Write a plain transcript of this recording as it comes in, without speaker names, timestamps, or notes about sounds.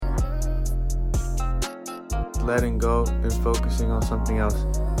just letting go and focusing on something else.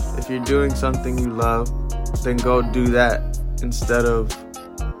 If you're doing something you love, then go do that instead of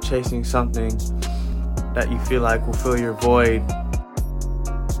chasing something that you feel like will fill your void.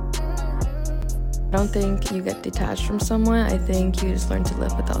 I don't think you get detached from someone. I think you just learn to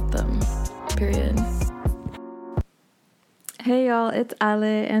live without them. Period. Hey y'all, it's Ale,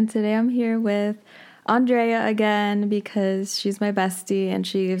 and today I'm here with Andrea again because she's my bestie and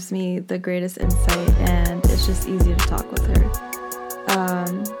she gives me the greatest insight and it's just easy to talk with her.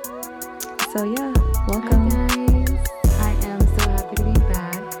 So yeah, welcome. Hi guys, I am so happy to be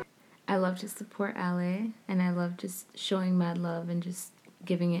back. I love to support Ale and I love just showing mad love and just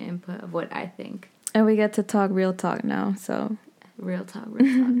giving it input of what I think. And we get to talk real talk now, so. Real talk.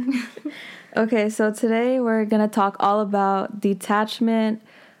 Okay, so today we're going to talk all about detachment.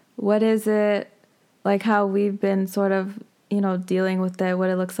 What is it? Like how we've been sort of, dealing with it, what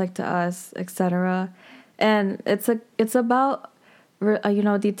it looks like to us, etc. And it's about,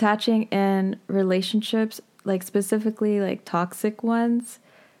 detaching in relationships, like specifically like toxic ones.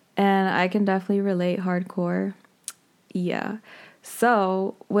 And I can definitely relate hardcore. Yeah.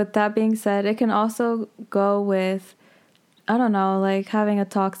 So with that being said, it can also go with, I don't know, like having a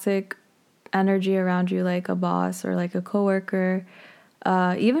toxic energy around you, like a boss or like a coworker,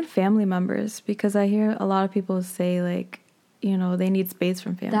 even family members, because I hear a lot of people say like, they need space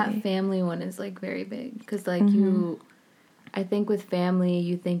from family. That family one is like very big because like I think with family,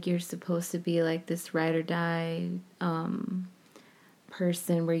 you think you're supposed to be like this ride or die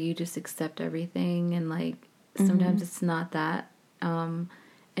person where you just accept everything and like sometimes it's not that. And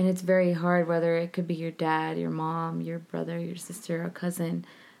it's very hard, whether it could be your dad, your mom, your brother, your sister, or cousin.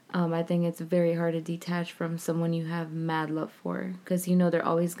 I think it's very hard to detach from someone you have mad love for because they're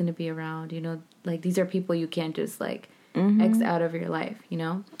always going to be around. Like these are people you can't just like X out of your life,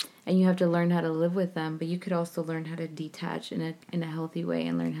 and you have to learn how to live with them. But you could also learn how to detach in a healthy way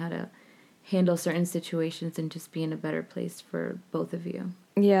and learn how to handle certain situations and just be in a better place for both of you.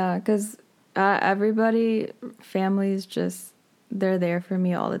 Yeah, because everybody, families just, they're there for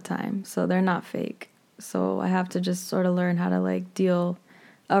me all the time. So they're not fake. So I have to just sort of learn how to like deal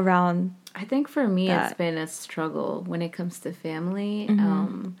around. I think for me that. It's been a struggle when it comes to family.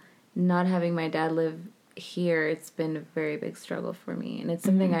 Not having my dad live here, it's been a very big struggle for me, and it's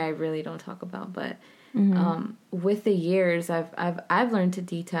something I really don't talk about. But with the years, I've learned to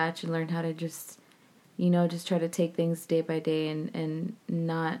detach and learn how to just just try to take things day by day and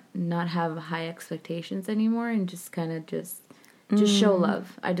not have high expectations anymore, and just kind of just show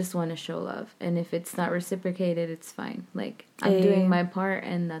love. I just want to show love, and if it's not reciprocated, it's fine. Like I'm doing my part,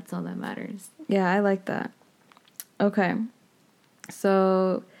 and that's all that matters. Yeah, I like that. Okay,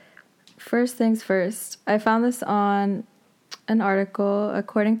 so first things first, I found this on an article.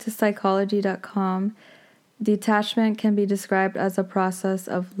 According to psychology.com, detachment can be described as a process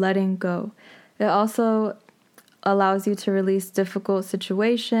of letting go. It also allows you to release difficult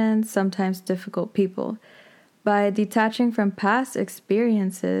situations, sometimes difficult people. By detaching from past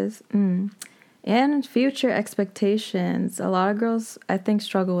experiences and future expectations, a lot of girls, I think,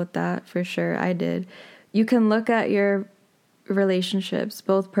 struggle with that for sure. I did. You can look at your relationships,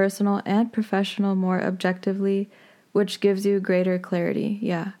 both personal and professional, more objectively, which gives you greater clarity.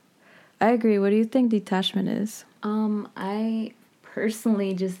 Yeah, I agree. What do you think detachment is? I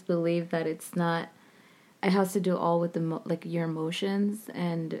personally just believe that it's not. It has to do all with your emotions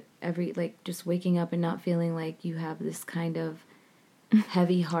and just waking up and not feeling like you have this kind of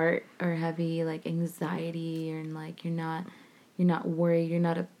heavy heart or heavy like anxiety, or like you're not worried, you're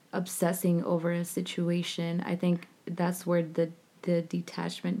not obsessing over a situation. I think that's where the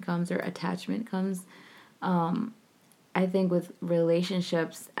detachment comes, or attachment comes. I think with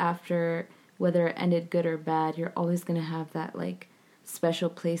relationships, after whether it ended good or bad, you're always going to have that like special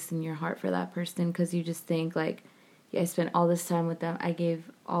place in your heart for that person, because you just think like, yeah, I spent all this time with them, I gave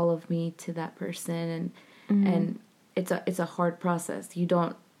all of me to that person, and it's a hard process. You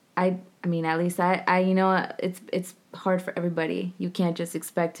don't, I mean, at least I it's hard for everybody. You can't just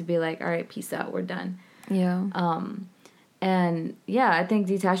expect to be like, all right, peace out, we're done. Yeah. And yeah, I think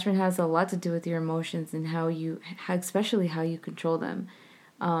detachment has a lot to do with your emotions and especially how you control them.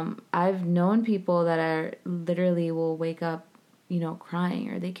 I've known people that are literally will wake up,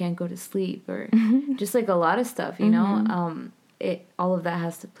 crying, or they can't go to sleep, or just like a lot of stuff, all of that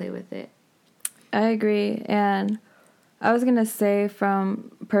has to play with it. I agree. And I was going to say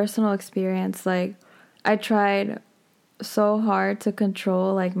from personal experience, like I tried so hard to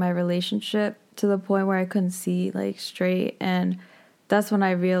control like my relationship to the point where I couldn't see like straight, and that's when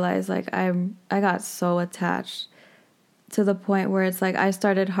I realized like I got so attached to the point where it's like I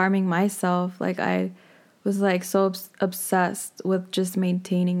started harming myself. Like I was like so obsessed with just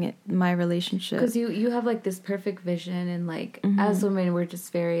maintaining my relationship. Because you have like this perfect vision, and like as women, we're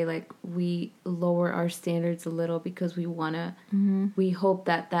just very like, we lower our standards a little because we wanna, we hope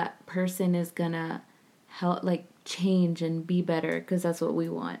that person is gonna help, like, change and be better, because that's what we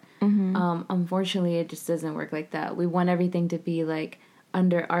want. Unfortunately, it just doesn't work like that. We want everything to be like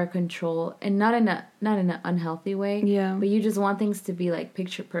under our control, and not in an unhealthy way. Yeah. But you just want things to be like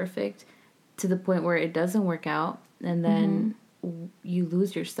picture perfect, to the point where it doesn't work out, and then you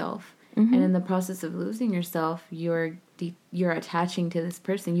lose yourself. And in the process of losing yourself, you're attaching to this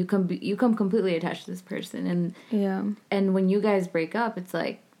person. You come completely attached to this person, and when you guys break up, it's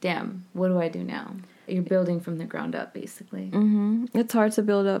like, damn, what do I do now? You're building from the ground up, basically. It's hard to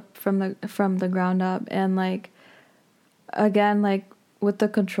build up from the ground up, and like, again, like with the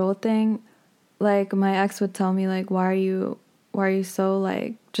control thing, like my ex would tell me like, why are you so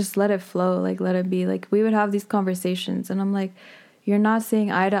like, just let it flow, like let it be. Like we would have these conversations, and I'm like, you're not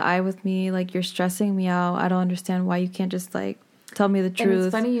seeing eye to eye with me, like you're stressing me out. I don't understand why you can't just like tell me the truth. And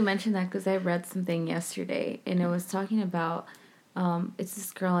it's funny you mentioned that, because I read something yesterday, and it was talking about it's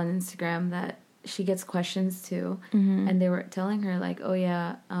this girl on Instagram that she gets questions to, and they were telling her like, oh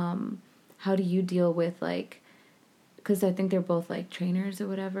yeah, how do you deal with like, because I think they're both like trainers or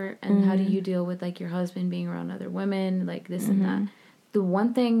whatever, and how do you deal with like your husband being around other women, like this and that. The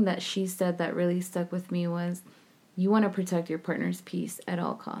one thing that she said that really stuck with me was, you want to protect your partner's peace at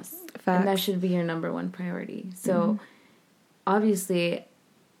all costs. Facts. And that should be your number one priority. So obviously,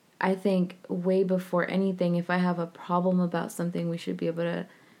 I think way before anything, if I have a problem about something, we should be able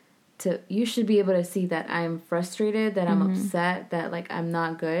you should be able to see that I'm frustrated, that I'm upset, that like I'm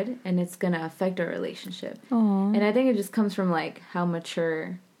not good, and it's going to affect our relationship. Aww. And I think it just comes from like how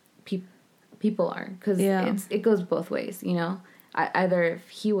mature people are, because it goes both ways, you know? Either if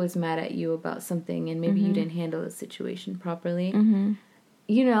he was mad at you about something and maybe you didn't handle the situation properly,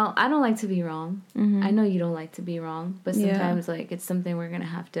 you know, I don't like to be wrong. I know you don't like to be wrong, but sometimes like it's something we're going to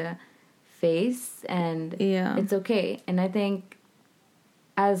have to face, and it's okay. And I think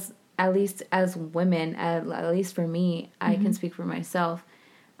at least as women, at least for me, I can speak for myself.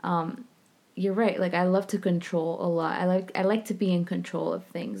 You're right. Like I love to control a lot. I like to be in control of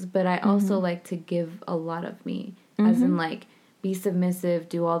things, but I also like to give a lot of me, as in like be submissive,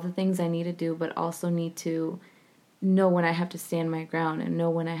 do all the things I need to do, but also need to know when I have to stand my ground and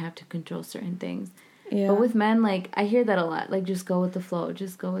know when I have to control certain things. Yeah. But with men, like I hear that a lot. Like just go with the flow.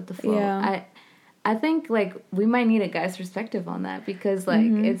 Just go with the flow. Yeah. I think like we might need a guy's perspective on that, because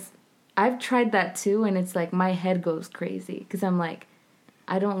like I've tried that too, and it's like my head goes crazy because I'm like,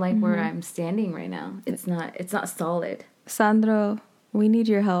 I don't like where I'm standing right now. It's not solid. Sandro, we need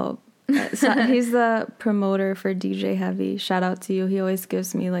your help. He's the promoter for DJ Heavy. Shout out to you. He always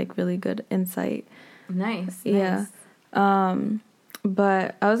gives me like really good insight. Nice. Yeah.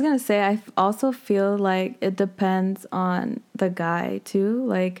 But I was gonna say, I also feel like it depends on the guy too.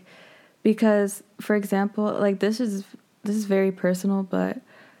 Like, because for example, like this is very personal, but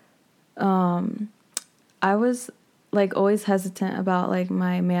I was like always hesitant about like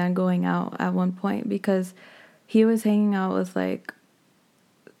my man going out at one point, because he was hanging out with like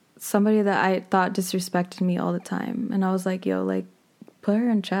somebody that I thought disrespected me all the time, and I was like, yo, like put her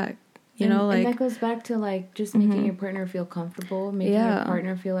in check, you know, like. And that goes back to like just making your partner feel comfortable, making your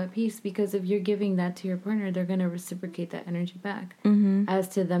partner feel at peace, because if you're giving that to your partner, they're gonna reciprocate that energy back. As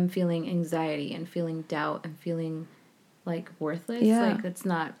to them feeling anxiety and feeling doubt and feeling like worthless, like it's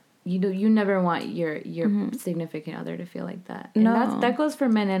not. You never want your significant other to feel like that. And that goes for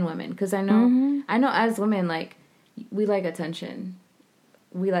men and women, because I know as women, like we like attention.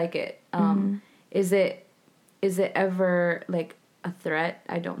 We like it. Is it ever like a threat?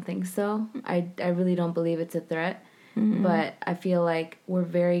 I don't think so. I really don't believe it's a threat. But I feel like we're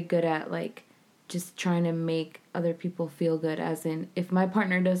very good at like just trying to make other people feel good, as in if my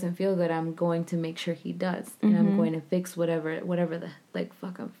partner doesn't feel good, I'm going to make sure he does, and I'm going to fix whatever the like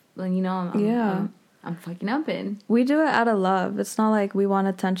fuck up, you know. I'm fucking up in. We do it out of love. It's not like we want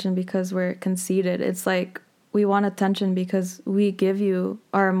attention because we're conceited. It's like we want attention because we give you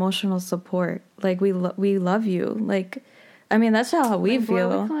our emotional support. Like we love you. Like, I mean, that's how we feel.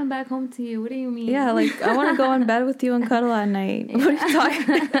 We're coming back home to you. What do you mean? Yeah, like I want to go in bed with you and cuddle at night. What are you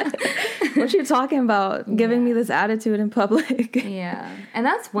talking? What you talking about? Giving me this attitude in public? Yeah, and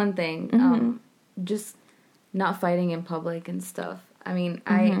that's one thing. Just not fighting in public and stuff. I mean,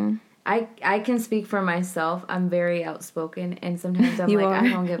 I can speak for myself. I'm very outspoken, and sometimes I'm I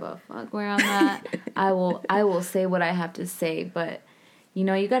don't give a fuck where I'm at. I will say what I have to say, but you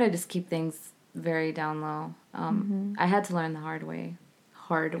know, you gotta just keep things very down low. I had to learn the hard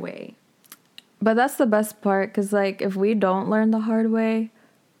way. But that's the best part, because, like, if we don't learn the hard way,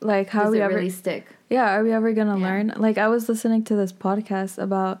 like, how are we ever... really stick? Yeah, are we ever going to learn? Like, I was listening to this podcast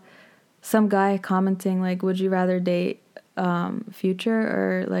about some guy commenting, like, would you rather date Future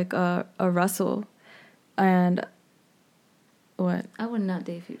or, like, a Russell? And what? I would not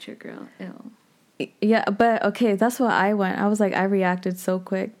date Future, girl. Ew. Yeah, but, okay, that's what I went. I was like, I reacted so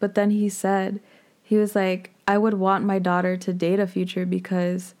quick. But then he was like, I would want my daughter to date a Future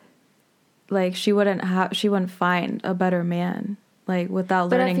because, like, she wouldn't find a better man, like, without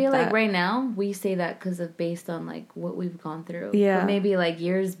learning. But I feel like right now we say that because of based on, like, what we've gone through. Yeah. But maybe, like,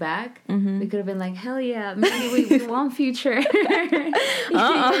 years back, we could have been like, hell yeah, maybe we want Future.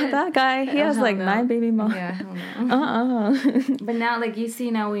 That guy, he has like 9 baby moms. Yeah, hell no. But now, like, you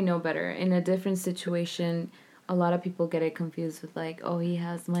see, now we know better. In a different situation, a lot of people get it confused with, like, oh, he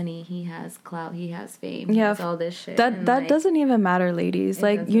has money, he has clout, he has fame, he has all this shit. That like, doesn't even matter, ladies.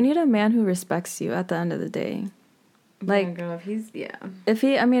 Like, you need a man who respects you at the end of the day. Like, yeah, girl, if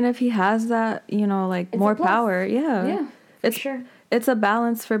he has that, you know, like, it's more power, yeah, it's sure. It's a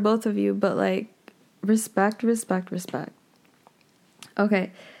balance for both of you, but, like, respect.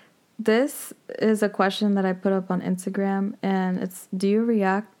 Okay, this is a question that I put up on Instagram, and it's, do you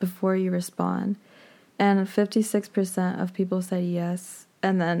react before you respond? And 56% of people said yes,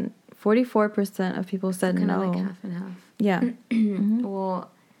 and then 44% of people said kind no. Of like half and half. Yeah.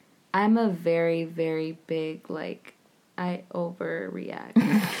 Well, I'm a very, very big, like, I overreact.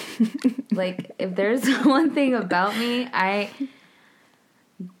 Like, if there's one thing about me, I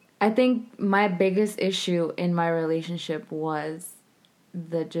think my biggest issue in my relationship was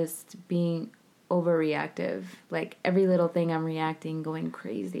the just being overreactive. Like, every little thing I'm reacting, going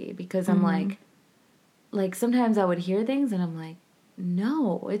crazy, because I'm like, sometimes I would hear things and I'm like,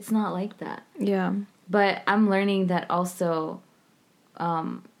 no, it's not like that. Yeah. But I'm learning that also,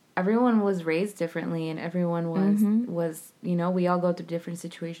 everyone was raised differently, and everyone was, you know, we all go through different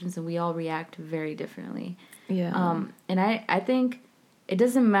situations and we all react very differently. Yeah. And I think it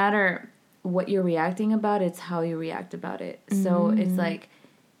doesn't matter what you're reacting about, it's how you react about it. So it's like,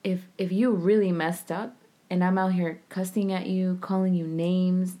 if you really messed up, and I'm out here cussing at you, calling you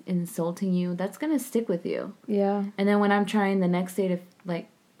names, insulting you, that's going to stick with you. Yeah. And then when I'm trying the next day to, like,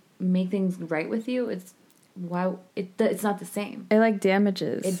 make things right with you, it's not the same. It, like,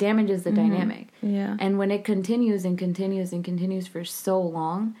 damages. It damages the dynamic. Yeah. And when it continues and continues and continues for so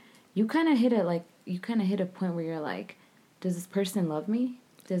long, you kind of hit a point where you're like, does this person love me?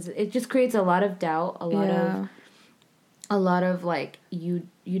 It just creates a lot of doubt, a lot of like,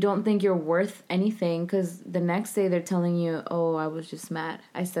 you don't think you're worth anything, because the next day they're telling you, oh, I was just mad.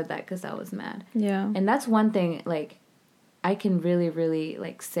 I said that because I was mad. Yeah. And that's one thing, like, I can really, really,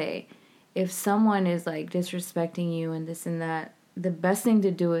 like, say, if someone is, like, disrespecting you and this and that, the best thing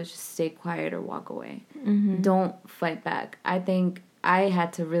to do is just stay quiet or walk away. Don't fight back. I think I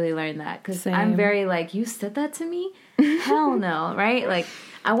had to really learn that, because I'm very, like, you said that to me? Hell no, right? Like,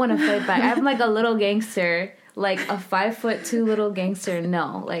 I want to fight back. I'm like a little gangster, like a 5'2" little gangster.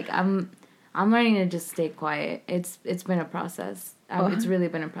 No, like, I'm learning to just stay quiet. It's been a process. It's really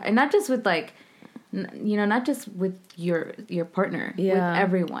been a process, and not just with, like, you know, not just with your partner, with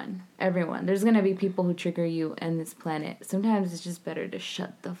everyone. There's gonna be people who trigger you on this planet. Sometimes it's just better to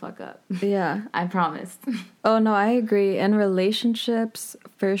shut the fuck up. Yeah. I promise. Oh, no, I agree. In relationships,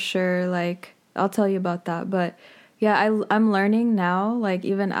 for sure, like, I'll tell you about that. But, yeah, I'm learning now, like,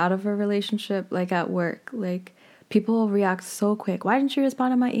 even out of a relationship, like, at work, like, people react so quick. Why didn't you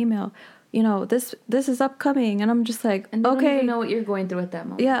respond to my email? You know, this is upcoming. And I'm just like, and they okay. don't even know what you're going through at that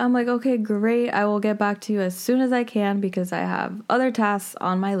moment. Yeah, I'm like, okay, great. I will get back to you as soon as I can, because I have other tasks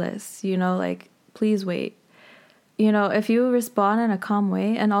on my list. You know, like, please wait. You know, if you respond in a calm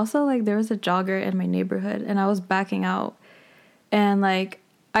way. And also, like, there was a jogger in my neighborhood, and I was backing out. And, like,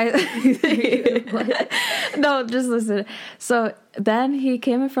 no, just listen. So then he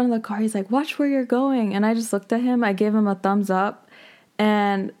came in front of the car. He's like, watch where you're going. And I just looked at him. I gave him a thumbs up.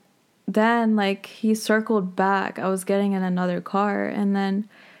 And then, like, he circled back. I was getting in another car. And then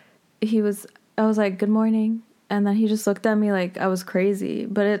I was like, good morning. And then he just looked at me like I was crazy.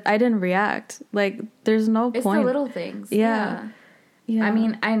 But I didn't react. Like, there's no point. It's the little things. Yeah. I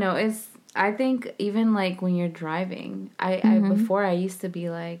mean, I know. I think even, like, when you're driving, I before I used to be,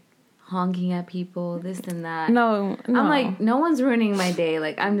 like, honking at people, this and that. No. I'm like, no one's ruining my day.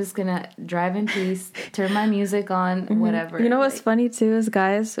 Like, I'm just gonna drive in peace, turn my music on, whatever. You know what's funny, too, is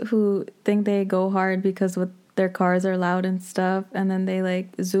guys who think they go hard because their cars are loud and stuff, and then they, like,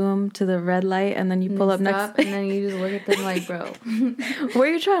 zoom to the red light, and then you pull up next. And then you just look at them like, bro. Where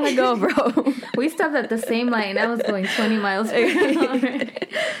are you trying to go, bro? We stopped at the same light, and I was going 20 miles per hour.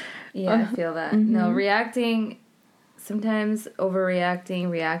 Yeah, I feel that. No, reacting, sometimes overreacting,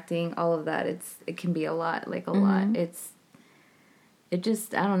 reacting, all of that, it can be a lot, like a lot. It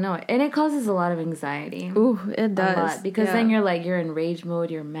just, I don't know. And it causes a lot of anxiety. Ooh, it does. A lot. Because then you're in rage mode,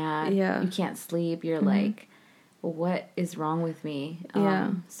 you're mad. Yeah. You can't sleep. You're like, well, what is wrong with me?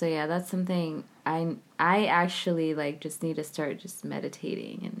 So yeah, that's something I actually like just need to start just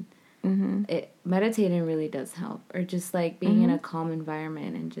meditating. And meditating really does help. Or just like being in a calm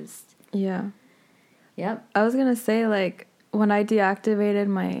environment and just... Yeah. Yep. I was going to say, like, when I deactivated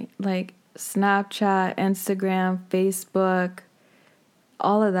my, like, Snapchat, Instagram, Facebook,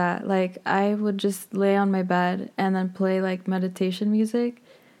 all of that, like, I would just lay on my bed and then play, like, meditation music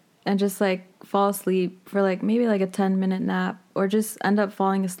and just, like, fall asleep for, like, maybe, like, a 10-minute nap or just end up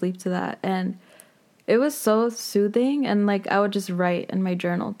falling asleep to that. And it was so soothing. And, like, I would just write in my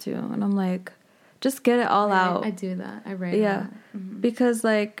journal, too. And I'm like, just get it all out. I do that. I write. Yeah. Because,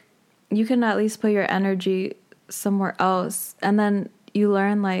 like, you can at least put your energy somewhere else. And then you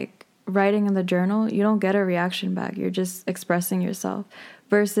learn, like, writing in the journal, you don't get a reaction back. You're just expressing yourself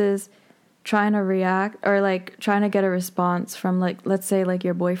versus trying to react or, like, trying to get a response from, like, let's say, like,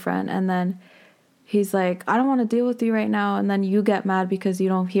 your boyfriend. And then he's like, I don't want to deal with you right now. And then you get mad because you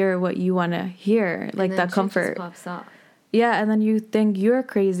don't hear what you want to hear, like that comfort. Just pops off. Yeah. And then you think you're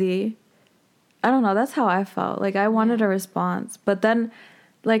crazy. I don't know. That's how I felt. Like, I wanted a response. But then,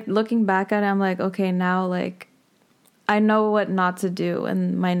 like, looking back at it, I'm like, okay, now, like, I know what not to do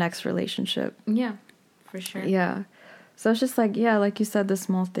in my next relationship. Yeah, for sure. Yeah. So it's just like, yeah, like you said, the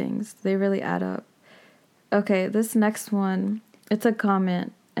small things, they really add up. Okay, this next one, it's a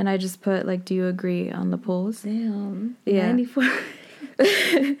comment, and I just put, like, do you agree on the polls? Damn. Yeah. 94.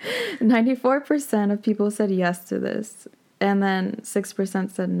 94% of people said yes to this. And then 6%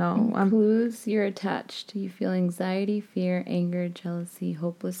 said no. Clues you're attached. You feel anxiety, fear, anger, jealousy,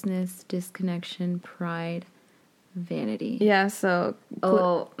 hopelessness, disconnection, pride, vanity. Yeah, so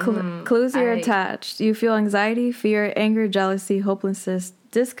clues you're attached. You feel anxiety, fear, anger, jealousy, hopelessness,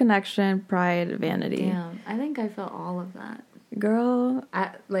 disconnection, pride, vanity. Damn, I think I felt all of that. Girl.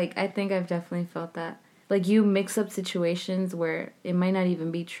 I think I've definitely felt that. Like, you mix up situations where it might not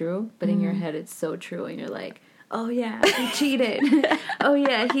even be true, but in your head it's so true, and you're like, oh yeah, he cheated. Oh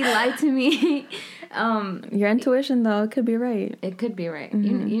yeah, he lied to me. Your intuition, though, it could be right. It could be right.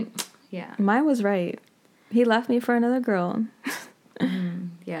 Yeah. Mine was right. He left me for another girl.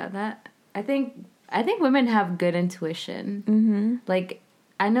 Yeah, that I think women have good intuition. Like,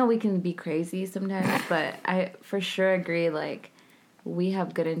 I know we can be crazy sometimes, but I for sure agree. Like, we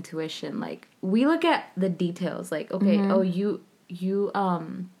have good intuition. Like, we look at the details. Like, okay, oh, you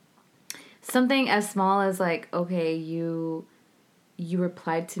something as small as, like, okay, you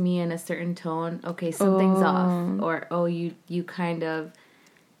replied to me in a certain tone. Okay, something's off. Or, oh, you kind of,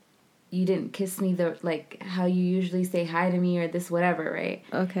 you didn't kiss me like how you usually say hi to me, or this whatever, right?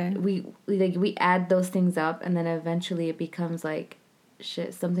 Okay. We add those things up, and then eventually it becomes like,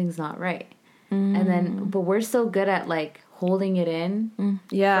 shit, something's not right. And then, but we're so good at, like, holding it in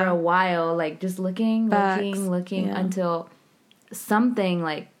for a while, like, just looking until something,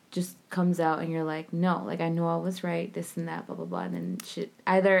 like, just comes out, and you're like, no, like, I know I was right, this and that, blah blah blah, and then shit,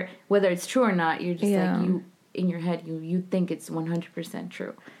 either whether it's true or not, you're just like, you in your head you think it's 100%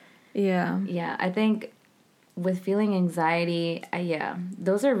 true. Yeah, I think with feeling anxiety,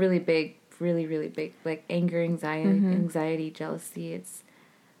 those are really big, really really big, like anger, anxiety, jealousy.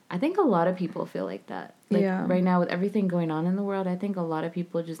 I think a lot of people feel like that. Like, right now with everything going on in the world, I think a lot of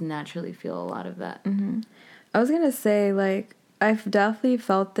people just naturally feel a lot of that. I was gonna say, like, I've definitely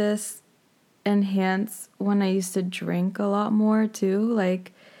felt this enhance when I used to drink a lot more too.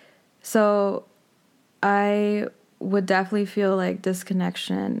 Like, so I would definitely feel, like,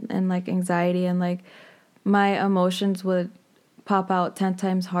 disconnection and, like, anxiety, and, like, my emotions would pop out 10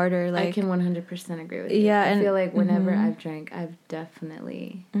 times harder. Like, I can 100% agree with you. Yeah, I feel like whenever I've drank, I've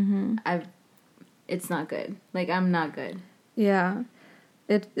definitely it's not good. Like, I'm not good. Yeah.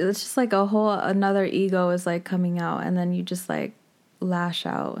 It's just like a whole another ego is, like, coming out, and then you just, like, lash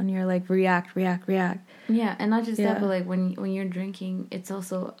out, and you're like, react. Yeah, and not just that, but, like, when you're drinking, it's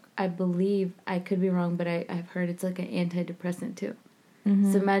also, I believe, I could be wrong, but I've heard it's like an antidepressant too.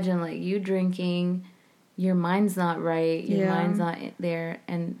 So imagine, like, you drinking, your mind's not right, your mind's not there,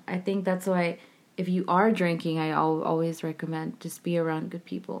 and I think that's why if you are drinking, I always recommend just be around good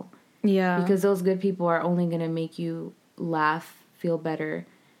people. Yeah. Because those good people are only going to make you laugh, feel better,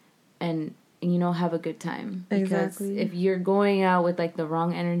 and have a good time. Because if you're going out with, like, the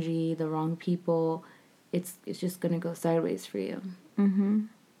wrong energy, the wrong people, it's just going to go sideways for you.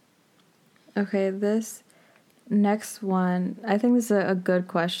 Okay, this next one, I think this is a good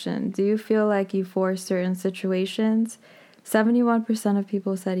question. Do you feel like you force certain situations? 71% of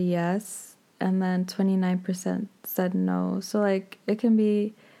people said yes, and then 29% said no. So like it can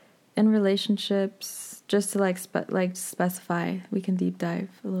be in relationships, just to like specify. We can deep dive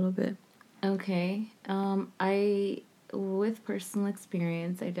a little bit. Okay. With personal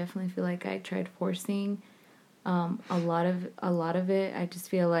experience, I definitely feel like I tried forcing a lot of it. I just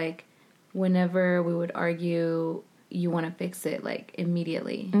feel like whenever we would argue, you want to fix it like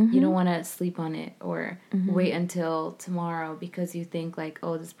immediately. You don't want to sleep on it or wait until tomorrow because you think like,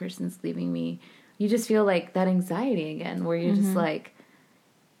 oh, this person's leaving me. You just feel like that anxiety again, where you're just like,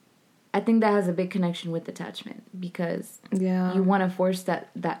 I think that has a big connection with detachment, because you want to force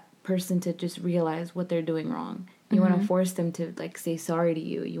that person to just realize what they're doing wrong. You want to force them to like say sorry to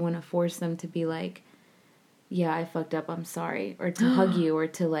you. You want to force them to be like, yeah, I fucked up, I'm sorry, or to hug you, or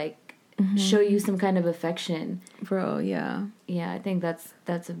to like show you some kind of affection. Bro, yeah. Yeah, I think that's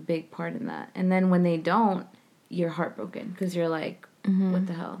a big part in that. And then when they don't, you're heartbroken because you're like, what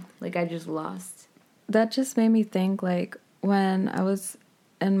the hell? Like, I just lost. That just made me think, like, when I was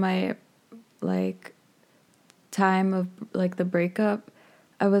in my, like, time of, like, the breakup,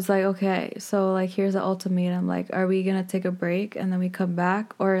 I was like, okay, so, like, here's an ultimatum. Like, are we going to take a break and then we come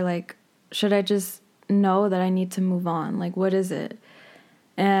back? Or, like, should I just know that I need to move on? Like, what is it?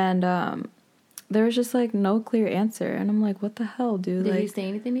 And there was just, like, no clear answer. And I'm like, what the hell, dude? Did like, he say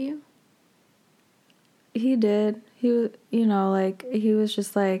anything to you? He did. He, you know, like, he was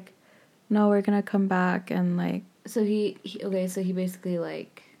just like, no, we're going to come back. And, like... So he basically,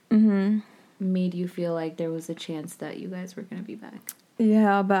 like, made you feel like there was a chance that you guys were going to be back.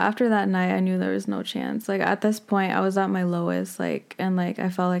 Yeah, but after that night, I knew there was no chance. Like, at this point, I was at my lowest, like, and, like, I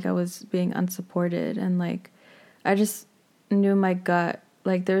felt like I was being unsupported. And, like, I just knew my gut.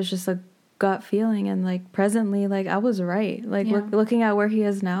 Like, there was just a gut feeling. And, like, presently, like, I was right. Like, looking at where he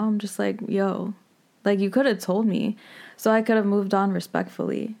is now, I'm just like, yo, like, you could have told me. So I could have moved on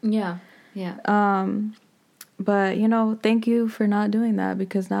respectfully. Yeah, yeah. But, you know, thank you for not doing that,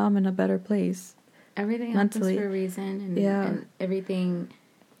 because now I'm in a better place. Everything mentally. happens for a reason, and everything,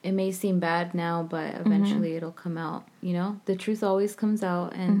 it may seem bad now, but eventually it'll come out, you know? The truth always comes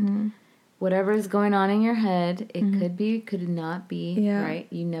out, and whatever is going on in your head, it could be, could not be, right?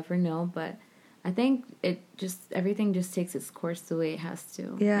 You never know, but I think everything just takes its course the way it has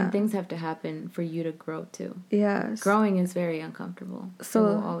to. Yeah. And things have to happen for you to grow too. Yes. Growing is very uncomfortable. So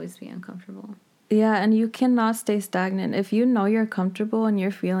it will always be uncomfortable. Yeah, and you cannot stay stagnant. If you know you're comfortable and you're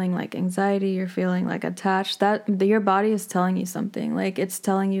feeling like anxiety, you're feeling like attached, that your body is telling you something. Like, it's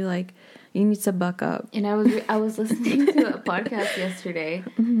telling you, like, you need to buck up. And I was listening to a podcast yesterday.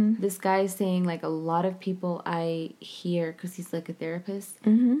 This guy is saying, like, a lot of people I hear, because he's like a therapist,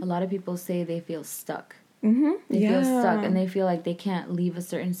 a lot of people say they feel stuck. They feel stuck, and they feel like they can't leave a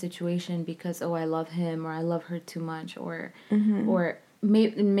certain situation because, oh, I love him, or I love her too much, or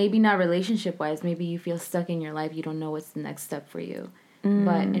maybe not relationship wise, maybe you feel stuck in your life, you don't know what's the next step for you.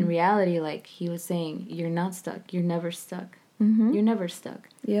 But in reality, like he was saying, you're not stuck, you're never stuck. You're never stuck.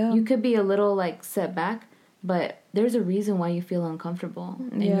 You could be a little like set back, but there's a reason why you feel uncomfortable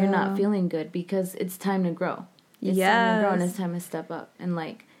and you're not feeling good, because it's time to grow. It's time to grow, and it's time to step up, and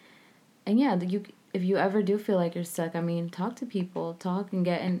if you ever do feel like you're stuck, I mean, talk to people,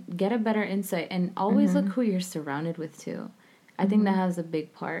 and get a better insight, and always look who you're surrounded with too. I think that has a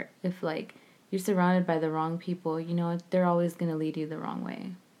big part. If, like, you're surrounded by the wrong people, you know, they're always going to lead you the wrong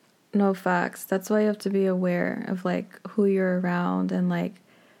way. No, facts. That's why you have to be aware of, like, who you're around, and, like,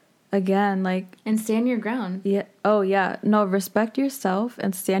 again, like... And stand your ground. Yeah. Oh, yeah. No, respect yourself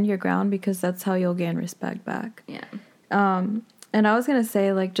and stand your ground, because that's how you'll gain respect back. Yeah. And I was going to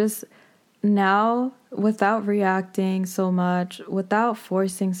say, like, just now, without reacting so much, without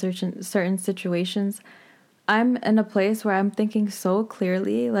forcing certain situations... I'm in a place where I'm thinking so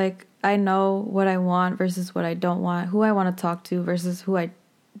clearly, like, I know what I want versus what I don't want, who I want to talk to versus who I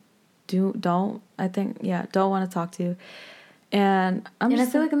don't want to talk to. And I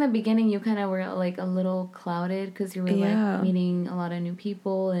feel like in the beginning you kind of were like a little clouded because you were like meeting a lot of new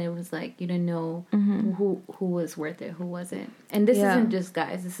people, and it was like you didn't know who was worth it, who wasn't. And this isn't just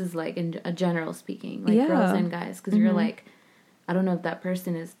guys, this is like in a general speaking, like girls and guys, because you're like, I don't know if that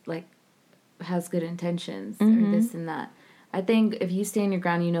person is like has good intentions or this and that. I think if you stand your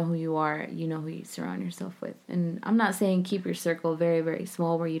ground, you know who you are, you know who you surround yourself with. And I'm not saying keep your circle very, very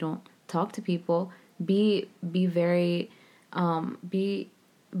small where you don't talk to people. Be very be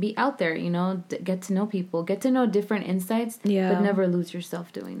out there, you know, get to know people, get to know different insights, but never lose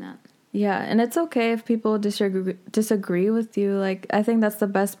yourself doing that. Yeah, and it's okay if people disagree with you. Like, I think that's the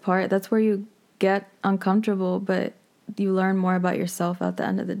best part. That's where you get uncomfortable, but you learn more about yourself at the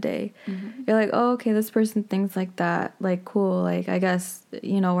end of the day. You're like, oh, okay, this person thinks like that. Like, cool. Like, I guess,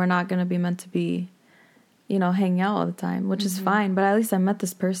 we're not going to be meant to be, hanging out all the time, which is fine. But at least I met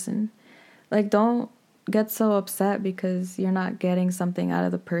this person. Like, don't get so upset because you're not getting something out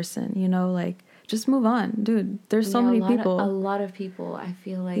of the person, like, just move on. Dude, there's so many people. A lot of people, I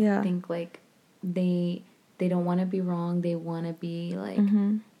feel like, think like they don't want to be wrong. They want to be like...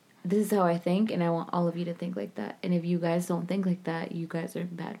 This is how I think, and I want all of you to think like that. And if you guys don't think like that, you guys are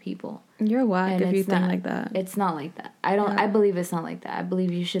bad people. You're whack if you think like that. It's not like that. I believe it's not like that. I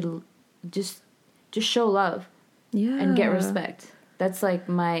believe you should just show love. Yeah. And get respect. That's like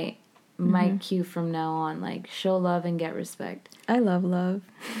my cue from now on. Like, show love and get respect. I love love.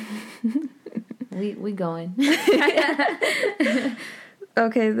 we going.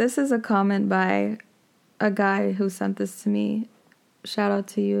 Okay, this is a comment by a guy who sent this to me. Shout out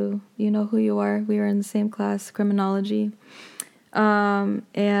to you. You know who you are. We were in the same class, criminology.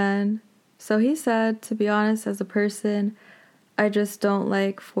 And so he said, to be honest, as a person, I just don't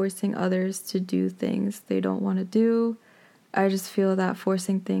like forcing others to do things they don't want to do. I just feel that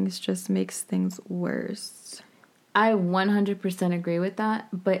forcing things just makes things worse. I 100% agree with that,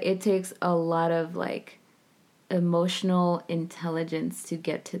 but it takes a lot of, like, emotional intelligence to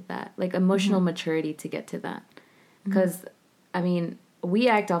get to that. Like, emotional maturity to get to that. Because... I mean, we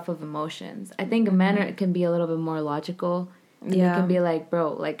act off of emotions. I think men can be a little bit more logical. And they can be like,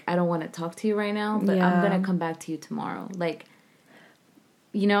 bro, like, I don't want to talk to you right now, but I'm going to come back to you tomorrow. Like,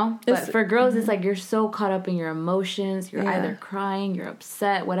 But for girls, it's like you're so caught up in your emotions. You're either crying, you're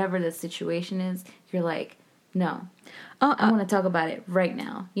upset, whatever the situation is. You're like, no, I want to talk about it right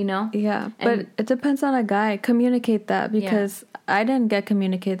now, Yeah, but it depends on a guy. Communicate that, because I didn't get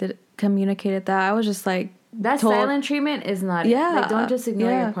communicated that. I was just like, that silent treatment is not it. Like, don't just ignore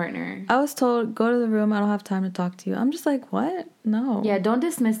your partner. I was told, go to the room, I don't have time to talk to you. I'm just like, what? No. Yeah, don't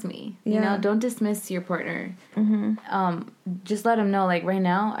dismiss me. Don't dismiss your partner. Just let them know, like, right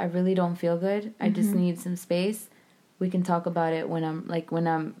now, I really don't feel good. I just need some space. We can talk about it when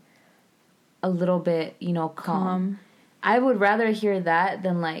I'm a little bit, calm. I would rather hear that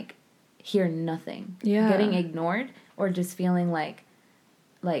than, like, hear nothing. Yeah. Getting ignored or just feeling like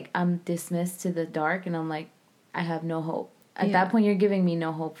I'm dismissed to the dark, and I'm like, I have no hope. At that point, you're giving me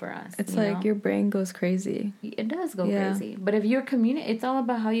no hope for us. It's like your brain goes crazy. It does go crazy. But if you're it's all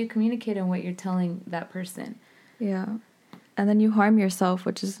about how you communicate and what you're telling that person. Yeah. And then you harm yourself,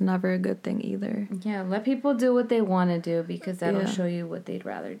 which is never a good thing either. Yeah, let people do what they want to do, because that'll show you what they'd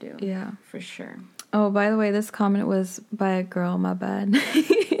rather do. Yeah. For sure. Oh, by the way, this comment was by a girl, my bad.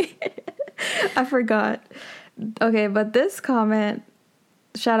 I forgot. Okay, but this comment...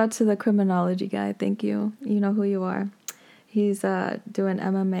 Shout out to the criminology guy. Thank you. You know who you are. He's doing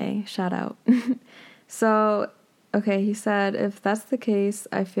MMA. Shout out. So, okay, he said, if that's the case,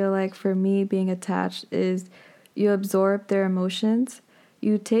 I feel like for me, being attached is you absorb their emotions,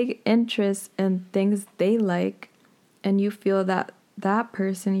 you take interest in things they like, and you feel that that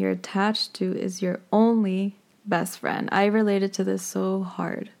person you're attached to is your only best friend. I related to this so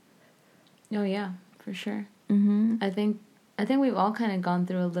hard. Oh, yeah, for sure. I think we've all kind of gone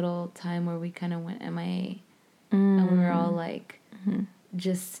through a little time where we kind of went MIA. And we were all like,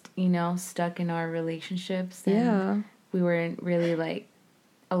 just, stuck in our relationships. And we weren't really like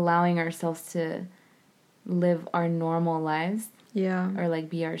allowing ourselves to live our normal lives. Yeah. Or like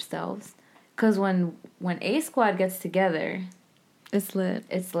be ourselves. Because when A Squad gets together, it's lit.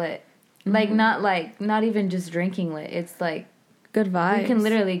 It's lit. Not even just drinking lit. It's like good vibes. We can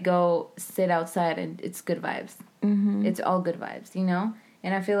literally go sit outside and it's good vibes. It's all good vibes,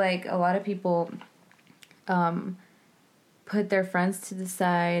 And I feel like a lot of people put their friends to the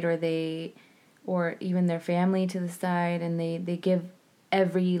side, or even their family to the side, and they give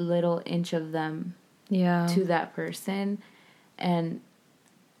every little inch of them to that person. And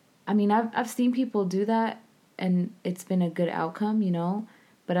I mean, I've seen people do that, and it's been a good outcome,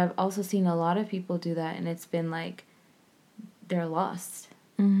 But I've also seen a lot of people do that, and it's been like they're lost,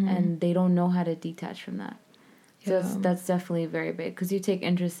 and they don't know how to detach from that. So that's definitely very big, because you take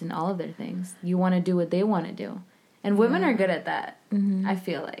interest in all of their things. You want to do what they want to do. And women are good at that, I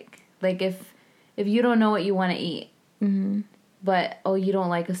feel like. Like, if you don't know what you want to eat, but, you don't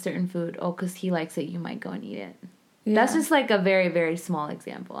like a certain food, because he likes it, you might go and eat it. Yeah. That's just, like, a very, very small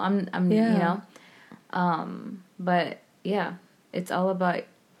example. But, yeah, it's all about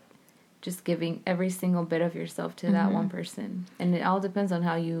just giving every single bit of yourself to that one person. And it all depends on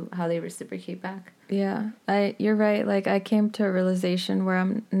how they reciprocate back. Yeah, you're right. Like, I came to a realization where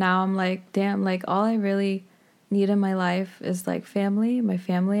I'm like, damn, like, all I really need in my life is like my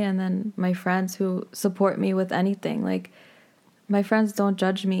family, and then my friends who support me with anything. Like, my friends don't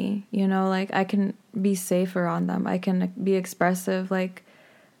judge me, you know, like I can be safe around them. I can be expressive. Like,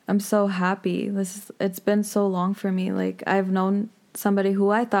 I'm so happy. It's been so long for me. Like, I've known somebody who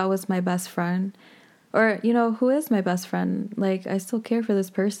I thought was my best friend, or, you know, who is my best friend. Like, I still care for this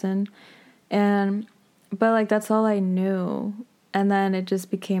person. But like, that's all I knew. And then it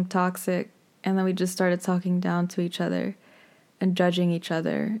just became toxic. And then we just started talking down to each other and judging each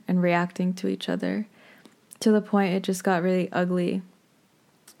other and reacting to each other, to the point it just got really ugly.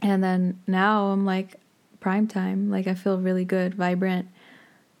 And then now I'm like, prime time. Like, I feel really good, vibrant.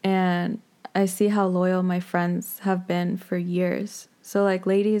 And I see how loyal my friends have been for years. So like,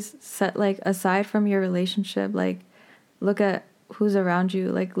 ladies, set, like, aside from your relationship, like, look at who's around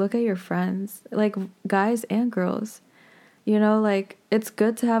you. Like, look at your friends, like guys and girls. You know, like, it's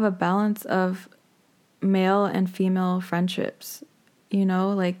good to have a balance of male and female friendships. You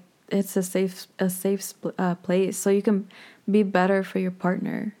know, like, it's a safe place, so you can be better for your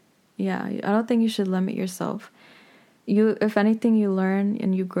partner. Yeah, I don't think you should limit yourself. If anything, you learn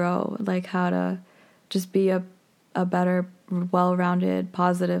and you grow, like, how to just be a better, well-rounded,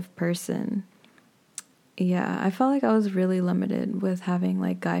 positive person. Yeah, I felt like I was really limited with having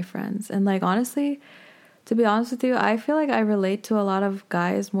like guy friends, and like, honestly, to be honest with you, I feel like I relate to a lot of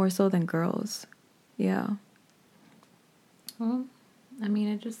guys more so than girls. Yeah. Well, I mean,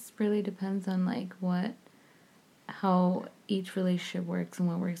 it just really depends on like how each relationship works and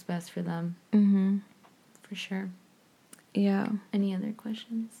what works best for them. Mm-hmm. For sure. Yeah. Any other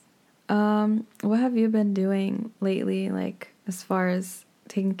questions? What have you been doing lately, like, as far as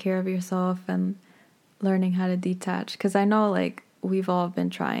taking care of yourself and learning how to detach? Because I know, like, we've all been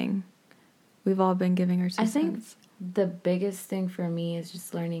trying. We've all been giving our 2 cents. I think the biggest thing for me is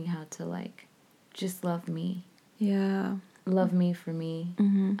just learning how to, like, just love me. Yeah. Love me for me.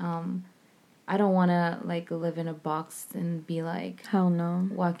 Mm-hmm. I don't want to, like, live in a box and be, like... Hell no.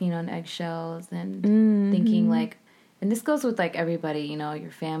 Walking on eggshells and Mm-hmm. thinking, like... And this goes with, like, everybody, you know, your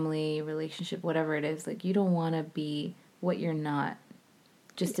family, relationship, whatever it is. Like, you don't want to be what you're not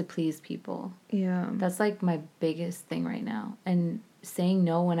just to please people. Yeah. That's, like, my biggest thing right now. And saying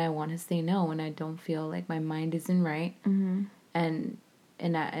no when I want to say no, when I don't feel like my mind isn't right. Mm-hmm. And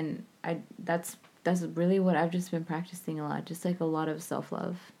that's really what I've just been practicing a lot. Just, like, a lot of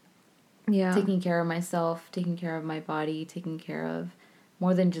self-love. Yeah. Taking care of myself, taking care of my body, taking care of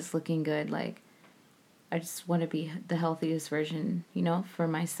more than just looking good. Like, I just want to be the healthiest version, you know, for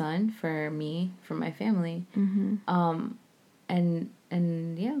my son, for me, for my family. Mm-hmm.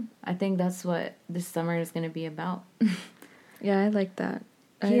 And yeah, I think that's what this summer is going to be about. Yeah, I like that.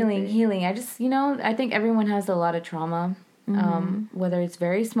 Healing. I just, you know, I think everyone has a lot of trauma. Mm-hmm. Whether it's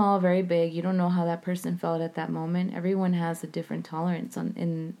very small, very big, you don't know how that person felt at that moment. Everyone has a different tolerance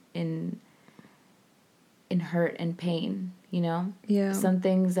in hurt and pain, you know? Yeah. Some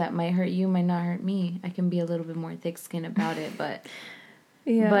things that might hurt you might not hurt me. I can be a little bit more thick-skinned about it, but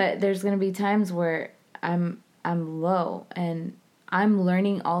Yeah. But there's going to be times where I'm low, and I'm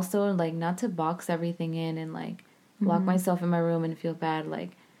learning also, like, not to box everything in and, like, lock myself in my room and feel bad.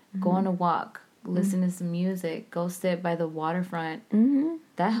 Like, go on a walk, listen to some music, go sit by the waterfront. Mm-hmm.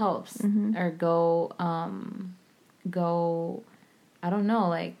 That helps. Or go, I don't know,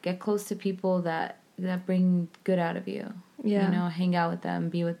 like, get close to people that bring good out of you. Yeah. You know, hang out with them,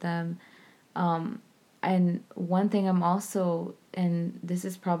 be with them. And one thing I'm also, and this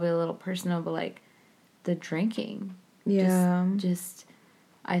is probably a little personal, but, like, the drinking. Yeah. Just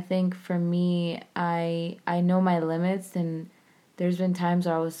I think for me, I know my limits, and there's been times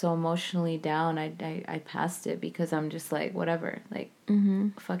where I was so emotionally down, I passed it because I'm just like, whatever, like,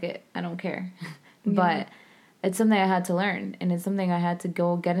 fuck it, I don't care. But it's something I had to learn, and it's something I had to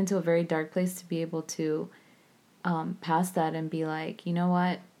go get into a very dark place to be able to pass that and be like, you know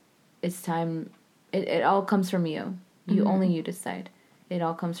what, it's time. It all comes from you. Only you decide. It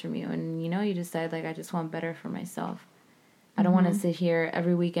all comes from you, and, you know, you decide, like, I just want better for myself. I don't want to sit here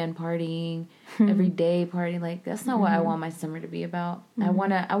every weekend partying, every day partying. Like, that's not what I want my summer to be about. I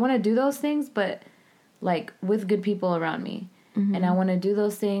want to do those things, but, like, with good people around me. And I want to do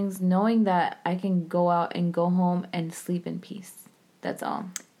those things knowing that I can go out and go home and sleep in peace. That's all.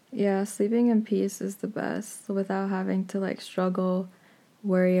 Yeah, sleeping in peace is the best without having to, like, struggle,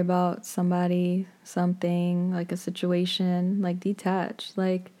 worry about somebody, something, like a situation, like, detach.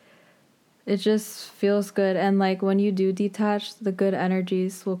 Like, it just feels good. And, like, when you do detach, the good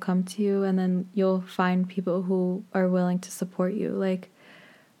energies will come to you, and then you'll find people who are willing to support you. Like,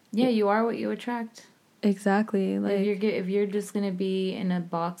 yeah, you are what you attract. Exactly. Like, if you're just gonna be in a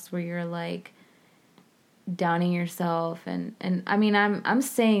box where you're like, downing yourself. And I mean, I'm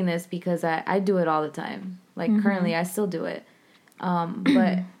saying this because I do it all the time. Like, currently, I still do it.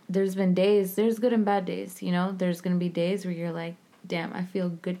 But there's been days, there's good and bad days, you know? There's going to be days where you're like, damn, I feel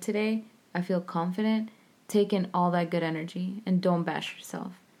good today. I feel confident. Take in all that good energy and don't bash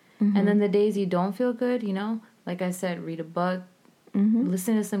yourself. And then the days you don't feel good, you know, like I said, read a book,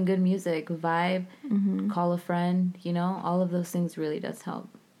 listen to some good music, vibe, call a friend, you know, all of those things really does help.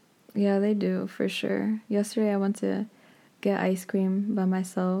 Yeah, they do, for sure. Yesterday I went to get ice cream by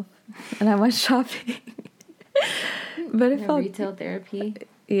myself and I went shopping. But it felt... Retail therapy.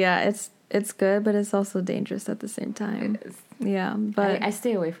 Yeah, it's good, but it's also dangerous at the same time. It is. Yeah, but... I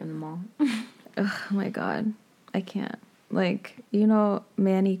stay away from the mall. Oh my God. I can't. Like, you know,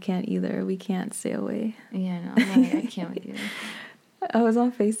 Manny can't either. We can't stay away. Yeah, no, I can't with you. I was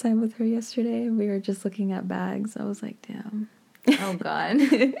on FaceTime with her yesterday. We were just looking at bags. I was like, damn. Oh, God.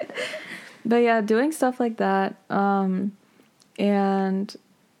 But yeah, doing stuff like that. And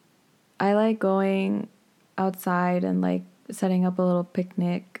I like going outside and like setting up a little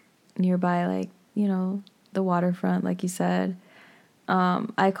picnic nearby, like, you know, the waterfront, like you said.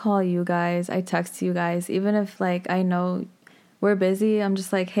 I call you guys, I text you guys, even if like I know we're busy, I'm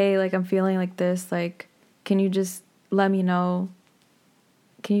just like, hey, like I'm feeling like this, like, can you just let me know?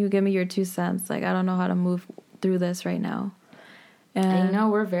 Can you give me your 2 cents? Like, I don't know how to move through this right now. And you know,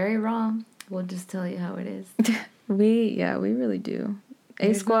 we're very wrong. We'll just tell you how it is. we really do.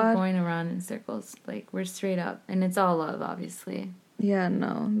 There's A-Squad. no going around in circles. Like, we're straight up. And it's all love, obviously. Yeah,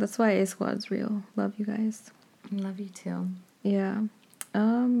 no. That's why A-Squad's real. Love you guys. Love you too. Yeah.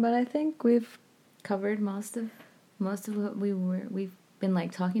 But I think we've covered most of what we've been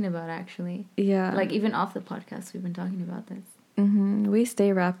like talking about, actually. Yeah. Like, even off the podcast, we've been talking about this. We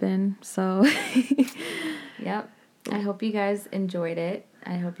stay rapping, so. Yep. I hope you guys enjoyed it.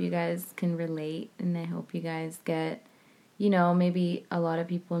 I hope you guys can relate, and I hope you guys get, you know, maybe a lot of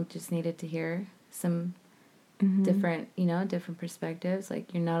people just needed to hear some different, you know, different perspectives.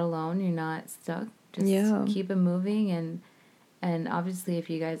 Like, you're not alone. You're not stuck. Just keep it moving, and obviously, if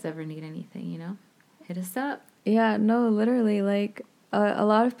you guys ever need anything, you know, hit us up. Yeah, no, literally, like, a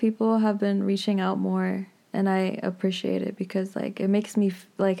lot of people have been reaching out more, and I appreciate it because, like, it makes me,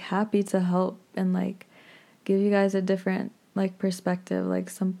 like, happy to help and, like, give you guys a different, like, perspective, like,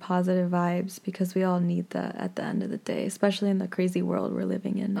 some positive vibes, because we all need that at the end of the day, especially in the crazy world we're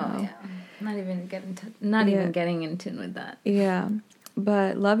living in now. Oh, yeah. Not even getting in tune with that. Yeah.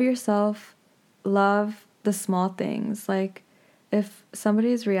 But love yourself. Love the small things. Like, if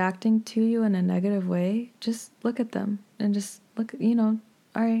somebody is reacting to you in a negative way, just look at them and just look, you know,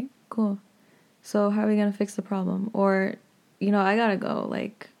 all right, cool. So how are we going to fix the problem? Or, you know, I got to go.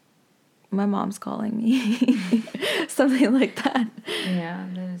 Like, my mom's calling me. Something like that. Yeah,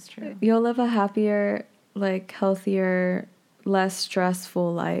 that is true. You'll live a happier, like, healthier, less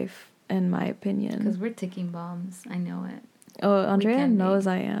stressful life, in my opinion. Because we're ticking bombs. I know it. Oh, Andrea knows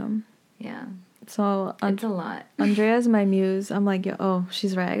I am. Yeah. So it's a lot. Andrea's my muse. I'm like, oh,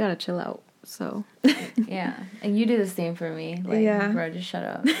 she's right. I gotta chill out. So yeah, and you do the same for me. Like, bro, just shut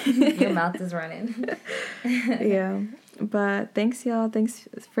up. Your mouth is running. Yeah, but thanks, y'all. Thanks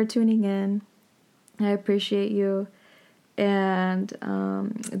for tuning in. I appreciate you. And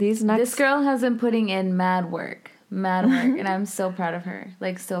this girl has been putting in mad work, and I'm so proud of her.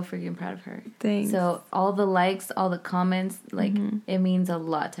 Like, so freaking proud of her. Thanks. So all the likes, all the comments, like, it means a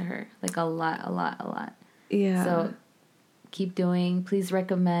lot to her. Like, a lot. Yeah. So keep doing. Please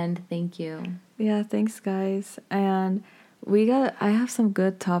recommend. Thank you. Yeah, thanks, guys. And I have some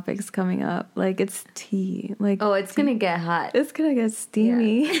good topics coming up. Like, it's tea. Like, oh, it's gonna get hot. It's gonna get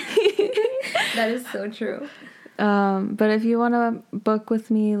steamy. Yeah. That is so true. But if you want to book with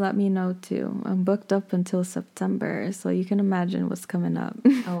me, let me know too. I'm booked up until September, so you can imagine what's coming up.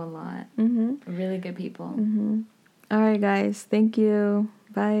 Oh, a lot. Really good people. All right, guys. Thank you.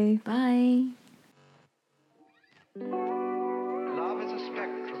 Bye. Bye. Love is a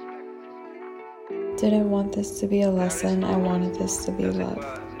spectrum. Didn't want this to be a lesson. I wanted this to be love.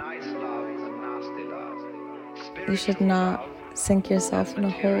 Nice love and nasty love. You should not sink yourself in a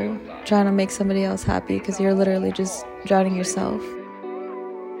hole trying to make somebody else happy, because you're literally just drowning yourself.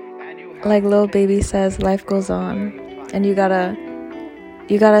 Like Lil Baby says, life goes on, and you gotta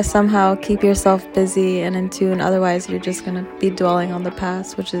somehow keep yourself busy and in tune. Otherwise, you're just gonna be dwelling on the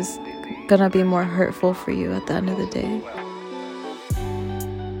past, which is gonna be more hurtful for you at the end of the day.